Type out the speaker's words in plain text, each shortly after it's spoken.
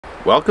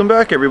Welcome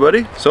back,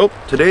 everybody. So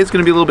today's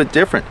gonna be a little bit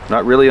different.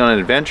 Not really on an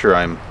adventure.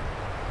 I'm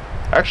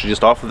actually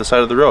just off of the side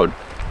of the road.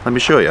 Let me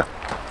show you.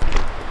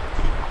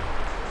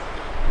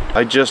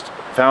 I just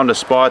found a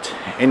spot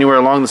anywhere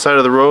along the side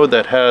of the road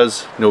that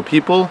has no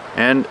people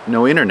and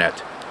no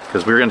internet,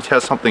 because we were gonna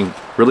test something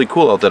really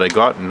cool out that I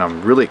got, and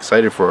I'm really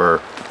excited for our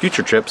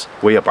future trips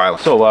way up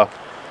island. So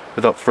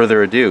without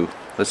further ado,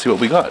 let's see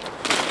what we got.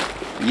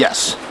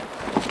 Yes,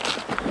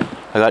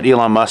 I got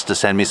Elon Musk to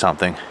send me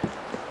something.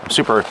 I'm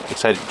super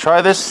excited to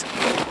try this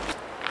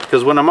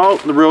because when I'm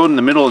out on the road in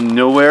the middle of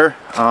nowhere,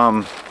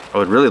 I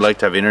would really like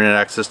to have internet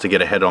access to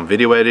get ahead on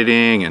video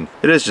editing, and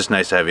it is just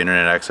nice to have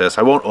internet access.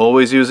 I won't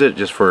always use it,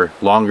 just for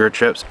longer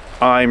trips.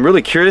 I'm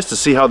really curious to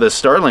see how this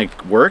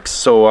Starlink works,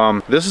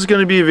 so this is going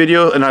to be a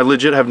video, and I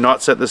legit have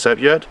not set this up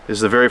yet. This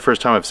is the very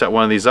first time I've set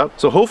one of these up,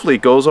 so hopefully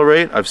it goes all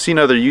right. I've seen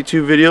other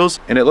YouTube videos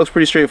and it looks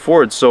pretty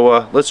straightforward,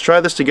 so let's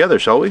try this together,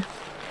 shall we?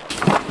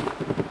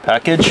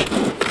 Package.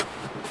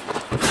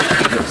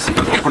 Let's see,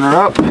 open her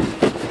up.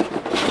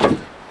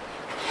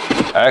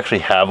 I actually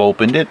have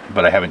opened it,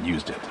 but I haven't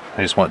used it.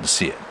 I just wanted to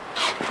see it.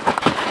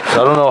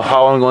 So I don't know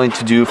how I'm going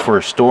to do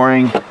for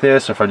storing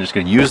this, or if I'm just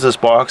going to use this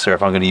box, or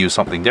if I'm going to use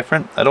something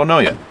different. I don't know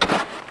yet.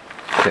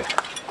 Okay.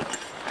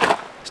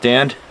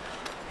 Stand.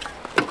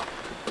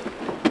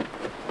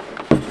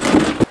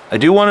 I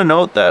do want to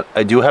note that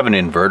I do have an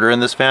inverter in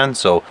this fan,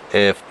 so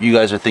if you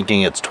guys are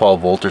thinking it's 12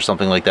 volt or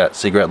something like that,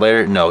 cigarette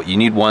lighter, no, you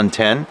need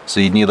 110. So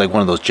you need like one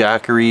of those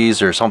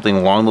jackeries or something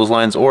along those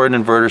lines, or an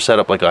inverter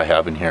setup like I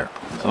have in here.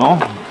 So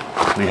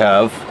we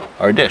have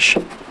our dish.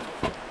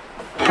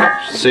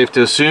 Safe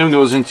to assume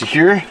goes into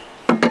here.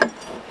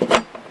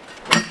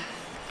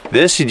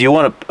 This you do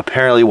want to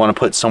apparently want to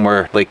put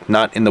somewhere like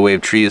not in the way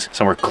of trees,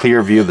 somewhere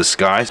clear view of the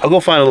skies. I'll go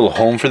find a little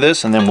home for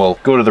this, and then we'll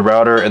go to the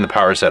router and the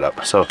power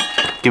setup. So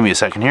give me a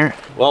second here.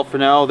 Well, for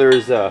now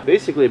there's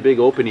basically a big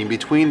opening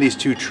between these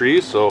two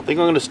trees, so I think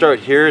I'm going to start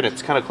here, and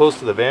it's kind of close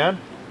to the van.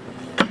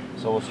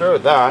 So we'll start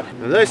with that.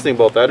 And the nice thing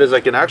about that is I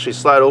can actually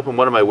slide open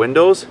one of my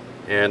windows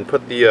and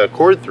put the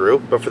cord through,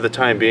 but for the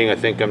time being I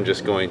think I'm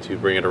just going to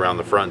bring it around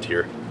the front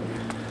here.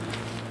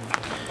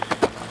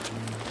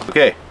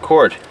 Okay,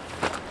 cord.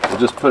 We'll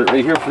just put it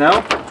right here for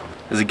now.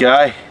 As a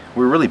guy,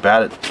 we're really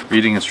bad at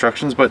reading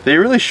instructions, but they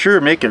really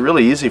sure make it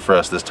really easy for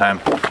us this time.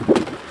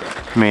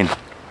 I mean,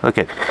 look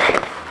at,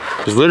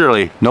 there's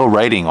literally no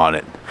writing on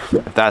it.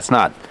 If that's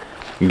not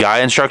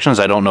guy instructions,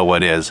 I don't know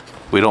what is.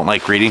 We don't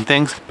like reading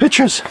things.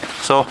 Pictures.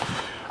 So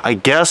I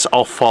guess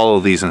I'll follow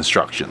these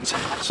instructions.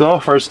 So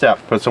first step,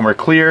 put somewhere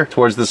clear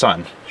towards the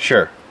sun.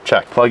 Sure,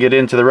 check. Plug it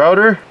into the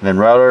router, then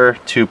router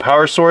to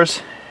power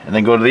source, and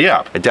then go to the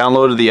app. I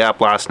downloaded the app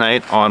last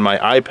night on my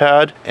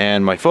iPad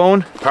and my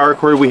phone. Power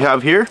cord we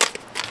have here,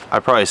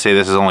 I'd probably say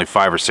this is only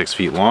 5 or 6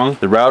 feet long.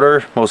 The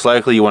router, most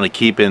likely you want to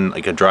keep in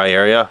like a dry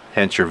area,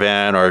 hence your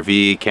van,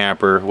 RV,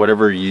 camper,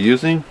 whatever you're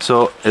using.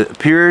 So it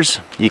appears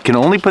you can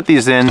only put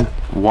these in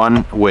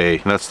one way,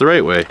 and that's the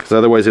right way, because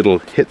otherwise it'll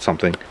hit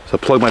something. So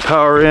plug my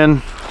power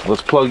in,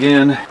 let's plug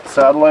in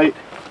satellite.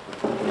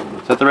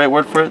 Is that the right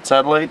word for it?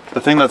 Satellite? The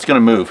thing that's gonna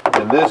move.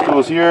 And this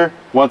goes here.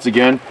 Once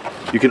again,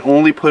 you can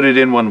only put it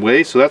in one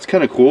way, so that's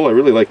kind of cool. I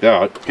really like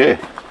that. Okay,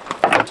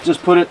 let's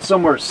just put it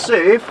somewhere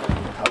safe.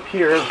 Up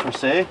here, per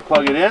se.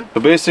 Plug it in. So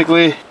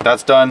basically,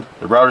 that's done.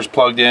 The router's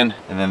plugged in,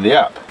 and then the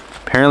app.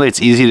 Apparently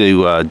it's easy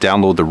to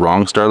download the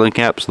wrong Starlink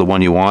app, so the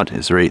one you want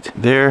is right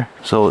there.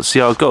 So let's see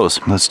how it goes.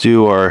 Let's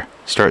do our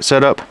start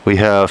setup. We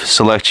have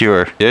select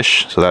your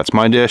dish, so that's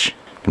my dish.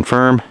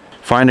 Confirm.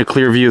 Find a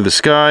clear view of the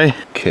sky.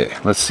 Okay,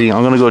 let's see.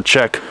 I'm gonna go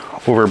check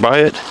over by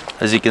it.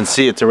 As you can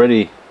see,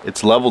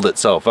 it's leveled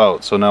itself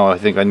out. So now I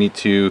think I need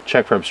to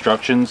check for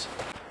obstructions.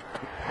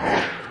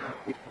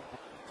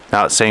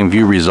 Now it's saying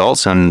view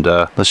results, and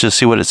let's just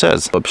see what it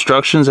says.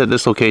 Obstructions at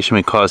this location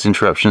may cause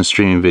interruptions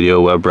streaming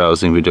video, web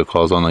browsing, video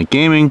calls, online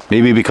gaming.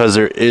 Maybe because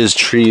there is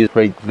trees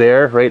right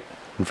there, right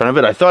in front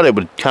of it. I thought it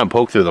would kind of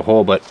poke through the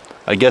hole, but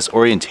I guess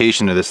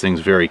orientation of this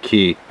thing's very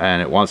key,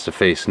 and it wants to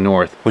face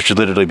north, which should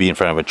literally be in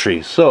front of a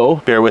tree. So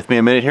bear with me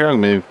a minute here.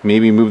 I'm gonna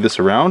maybe move this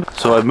around.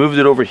 So I've moved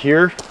it over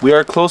here. We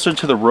are closer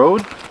to the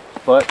road,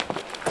 but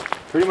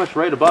pretty much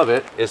right above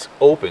it is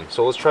open.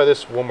 So let's try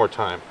this one more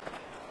time.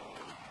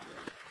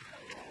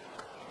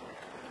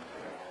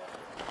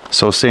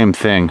 So same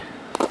thing.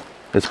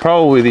 It's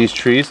probably these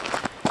trees.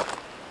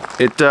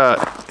 It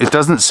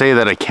doesn't say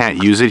that I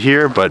can't use it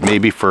here, but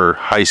maybe for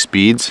high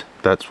speeds,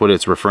 that's what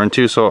it's referring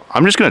to. So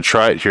I'm just gonna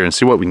try it here and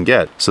see what we can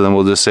get. So then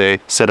we'll just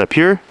say set up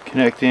here,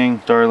 connecting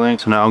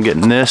Starlink. So now I'm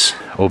getting this,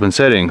 open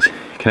settings,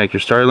 connect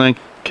your Starlink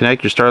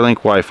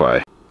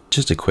Wi-Fi.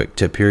 Just a quick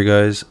tip here,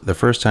 guys. The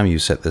first time you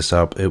set this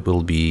up, it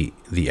will be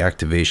the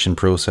activation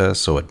process.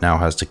 So it now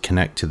has to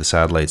connect to the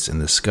satellites in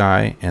the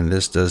sky, and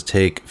this does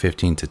take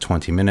 15 to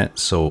 20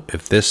 minutes. So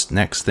if this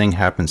next thing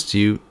happens to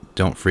you,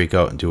 don't freak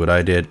out and do what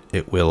I did.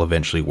 It will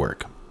eventually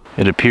work.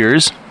 It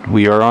appears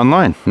we are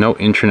online. No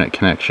internet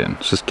connection.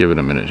 Let's just give it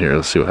a minute here.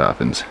 Let's see what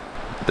happens.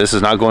 this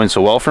is not going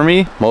so well for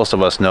me. Most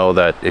of us know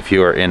that if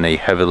you are in a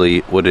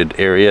heavily wooded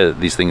area,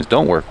 these things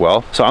don't work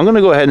well. So I'm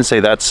gonna go ahead and say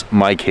that's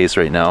my case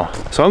right now.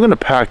 So I'm gonna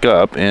pack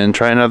up and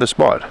try another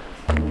spot.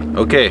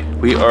 Okay,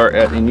 we are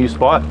at a new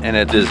spot, and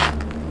it is,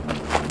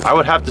 I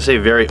would have to say,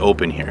 very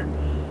open here.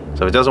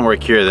 So if it doesn't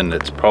work here, then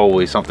it's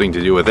probably something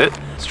to do with it.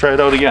 Let's try it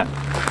out again.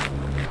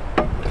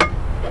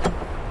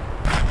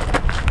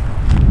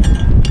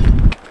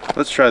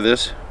 Let's try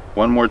this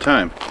one more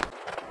time.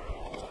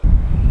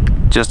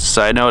 Just a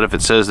side note, if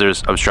it says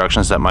there's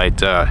obstructions that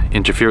might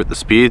interfere with the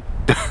speed,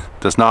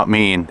 does not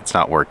mean it's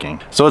not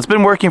working. So it's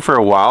been working for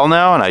a while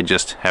now, and I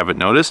just haven't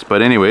noticed.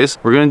 But anyways,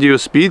 we're gonna do a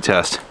speed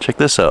test. Check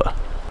this out.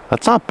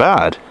 That's not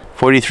bad.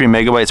 43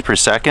 megabytes per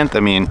second. I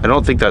mean, I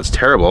don't think that's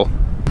terrible.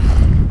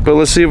 But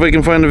let's see if I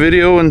can find a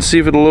video and see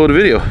if it'll load a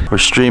video. We're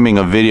streaming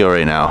a video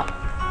right now.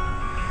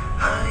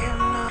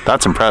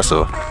 That's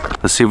impressive.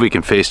 Let's see if we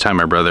can FaceTime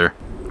our brother.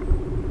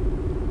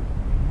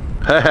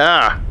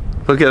 Haha!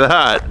 Look at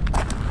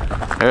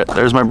that.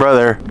 There's my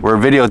brother. We're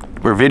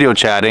video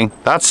chatting.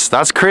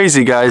 That's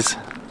crazy, guys.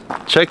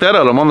 Check that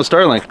out. I'm on the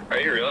STARLINK. Are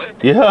you really?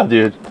 Yeah,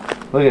 dude.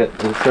 Look at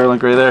the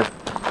STARLINK right there.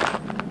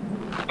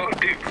 Oh,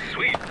 dude,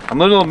 sweet.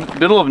 I'm in the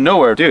middle of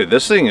nowhere. Dude,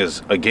 this thing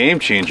is a game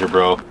changer,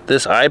 bro.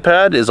 This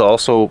iPad is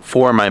also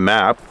for my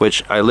map,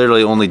 which I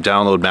literally only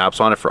download maps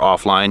on it for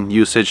offline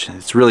usage.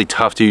 It's really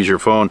tough to use your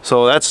phone.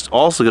 So that's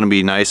also gonna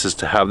be nice, is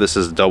to have this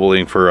as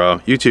doubling for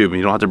YouTube.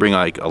 You don't have to bring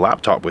like a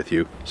laptop with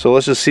you. So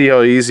let's just see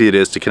how easy it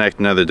is to connect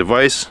another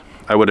device.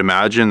 I would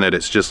imagine that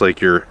it's just like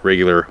your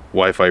regular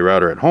Wi-Fi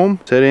router at home.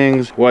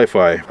 Settings,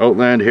 Wi-Fi,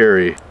 Outland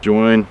Harry,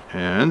 join,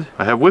 and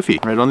I have Wi-Fi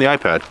right on the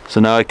iPad.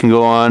 So now I can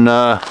go on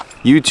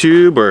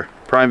YouTube or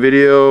Prime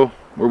Video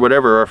or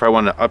whatever, or if I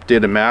want to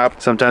update a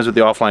map. Sometimes with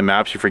the offline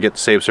maps you forget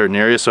to save certain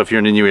areas, so if you're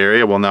in a new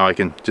area, well, now I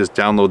can just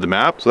download the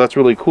map. So that's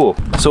really cool.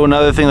 So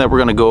another thing that we're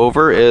going to go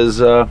over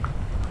is I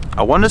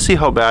want to see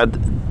how bad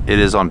it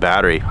is on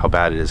battery. How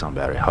bad it is on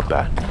battery. How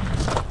bad.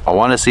 I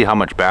want to see how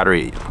much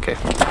battery. Okay.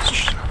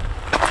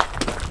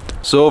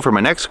 So for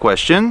my next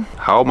question,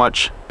 how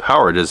much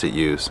power does it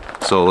use?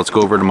 So let's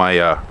go over to my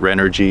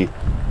Renergy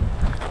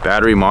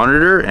battery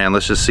monitor, and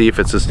let's just see if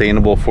it's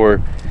sustainable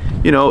for,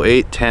 you know,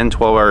 8, 10,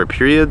 12 hour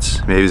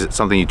periods. Maybe it's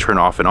something you turn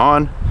off and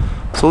on.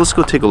 So let's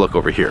go take a look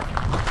over here.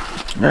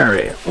 All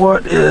right,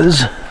 what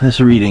is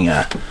this reading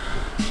at?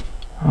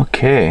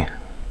 Okay, I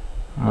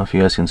don't know if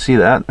you guys can see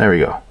that. There we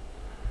go.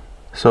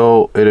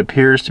 So it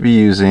appears to be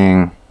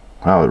using,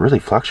 wow, it really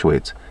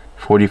fluctuates.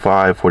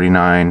 45,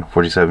 49,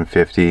 47,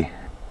 50.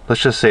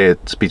 Let's just say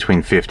it's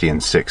between 50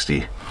 and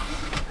 60.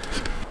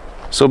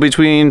 So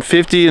between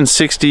 50 and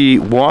 60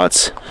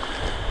 watts,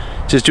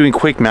 just doing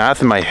quick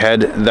math in my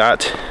head,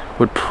 that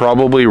would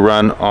probably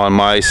run on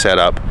my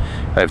setup.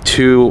 I have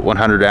two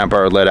 100 amp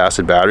hour lead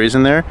acid batteries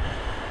in there.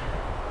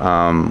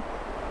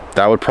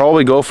 That would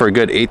probably go for a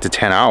good 8 to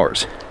 10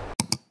 hours.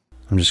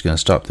 I'm just going to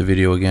stop the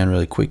video again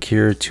really quick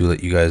here to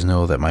let you guys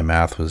know that my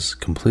math was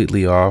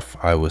completely off.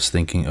 I was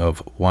thinking of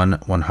one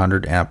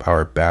 100 amp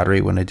hour battery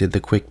when I did the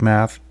quick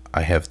math.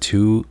 I have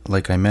two,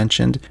 like I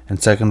mentioned,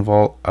 and second of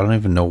all, I don't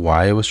even know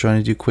why I was trying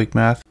to do quick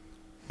math,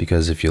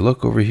 because if you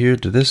look over here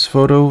to this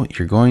photo,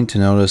 you're going to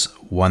notice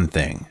one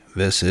thing.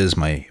 This is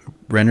my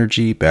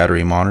Renergy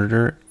battery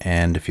monitor,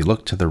 and if you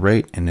look to the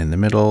right and in the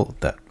middle,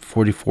 that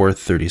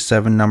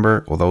 4437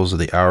 number, well, those are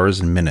the hours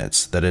and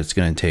minutes that it's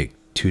going to take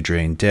to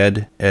drain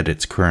dead at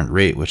its current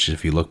rate, which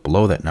if you look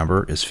below that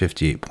number is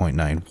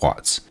 58.9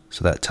 watts.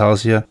 So that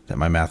tells you that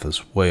my math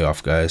is way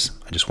off, guys.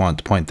 I just wanted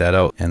to point that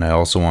out, and I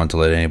also want to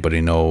let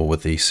anybody know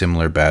with a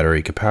similar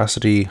battery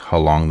capacity how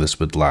long this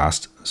would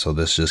last. So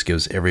this just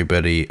gives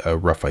everybody a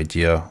rough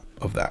idea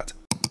of that.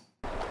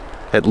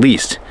 At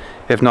least,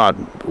 if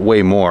not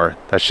way more.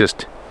 That's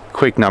just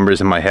quick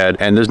numbers in my head,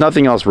 and there's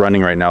nothing else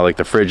running right now. Like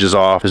the fridge is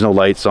off, there's no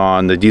lights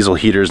on, the diesel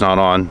heater's not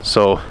on.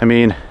 So I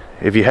mean,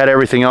 if you had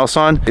everything else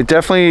on, it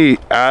definitely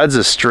adds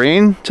a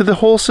strain to the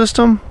whole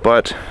system,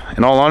 but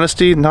in all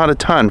honesty, not a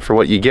ton for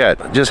what you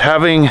get. Just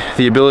having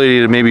the ability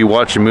to maybe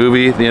watch a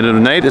movie at the end of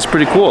the night is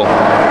pretty cool.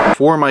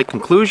 For my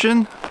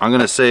conclusion, I'm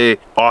gonna say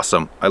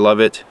awesome. I love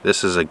it.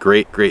 This is a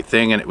great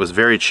thing, and it was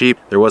very cheap.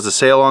 There was a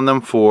sale on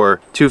them for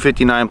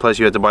 $259, plus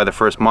you had to buy the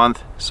first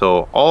month.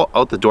 So all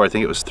out the door, I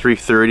think it was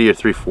 $330 or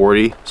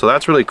 $340. So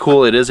that's really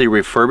cool. It is a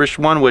refurbished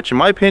one, which in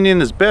my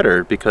opinion is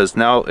better because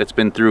now it's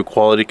been through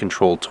quality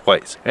control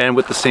twice, and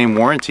with the same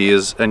warranty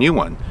as a new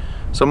one.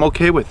 So I'm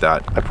okay with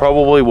that. I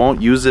probably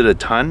won't use it a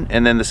ton,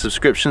 and then the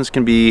subscriptions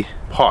can be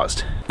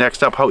paused.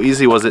 Next up, how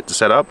easy was it to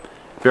set up?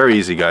 Very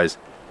easy, guys.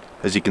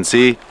 As you can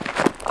see,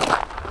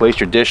 place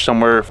your dish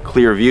somewhere,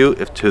 clear view.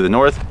 If to the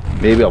north,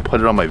 maybe I'll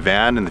put it on my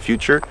van in the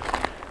future,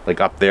 like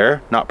up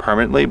there, not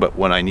permanently, but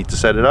when I need to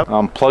set it up.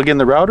 Plug in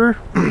the router,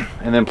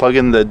 and then plug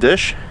in the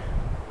dish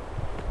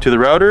to the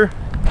router,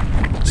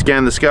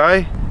 scan the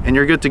sky, and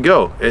you're good to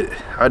go.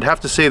 I'd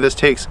have to say this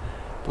takes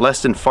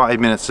less than 5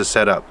 minutes to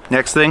set up.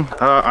 Next thing,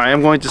 I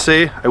am going to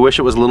say, I wish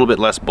it was a little bit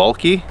less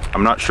bulky.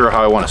 I'm not sure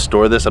how I want to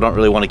store this. I don't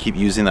really want to keep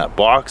using that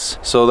box.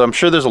 So I'm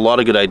sure there's a lot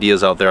of good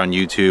ideas out there on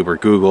YouTube or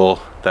Google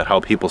that how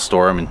people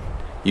store them and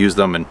use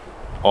them, and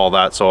all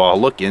that, so I'll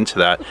look into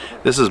that.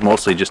 This is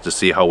mostly just to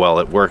see how well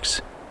it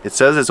works. It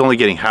says it's only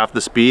getting half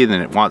the speed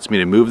and it wants me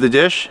to move the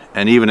dish,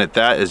 and even at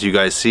that, as you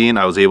guys seen,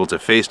 I was able to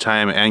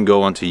FaceTime and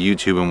go onto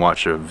YouTube and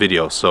watch a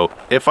video. So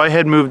if I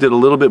had moved it a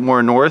little bit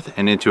more north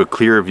and into a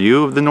clearer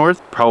view of the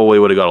north, probably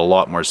would have got a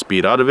lot more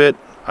speed out of it.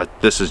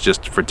 This is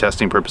just for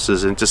testing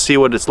purposes and to see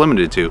what it's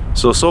limited to.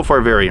 So far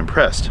very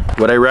impressed.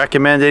 Would I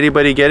recommend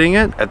anybody getting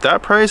it at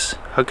that price?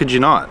 How could you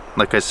not?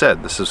 Like I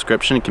said, the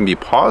subscription can be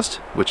paused,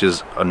 which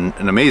is an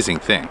amazing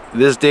thing.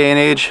 This day and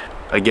age,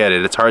 I get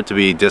it, it's hard to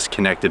be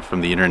disconnected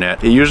from the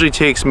internet. It usually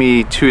takes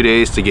me 2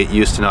 days to get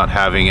used to not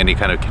having any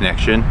kind of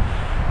connection.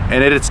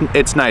 And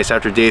it's nice.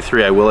 After day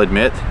 3, I will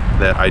admit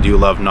that I do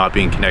love not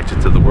being connected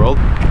to the world.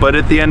 But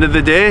at the end of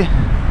the day,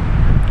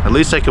 at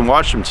least I can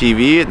watch some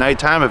TV at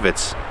nighttime if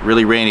it's a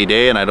really rainy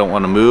day and I don't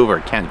want to move or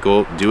can't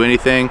go do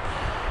anything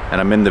and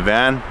I'm in the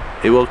van.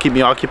 It will keep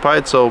me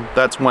occupied, so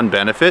that's one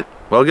benefit.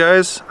 Well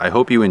guys, I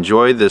hope you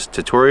enjoyed this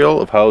tutorial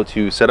of how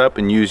to set up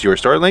and use your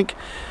Starlink.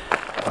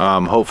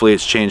 Hopefully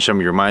it's changed some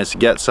of your minds to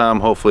get some.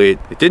 Hopefully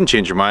it didn't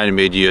change your mind and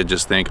made you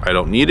just think, I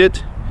don't need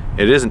it.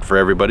 It isn't for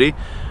everybody.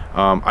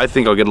 I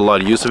think I'll get a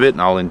lot of use of it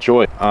and I'll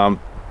enjoy.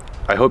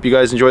 I hope you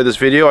guys enjoyed this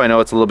video. I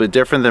know it's a little bit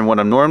different than what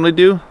I normally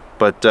do,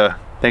 but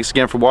thanks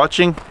again for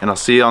watching, and I'll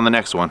see you on the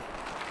next one.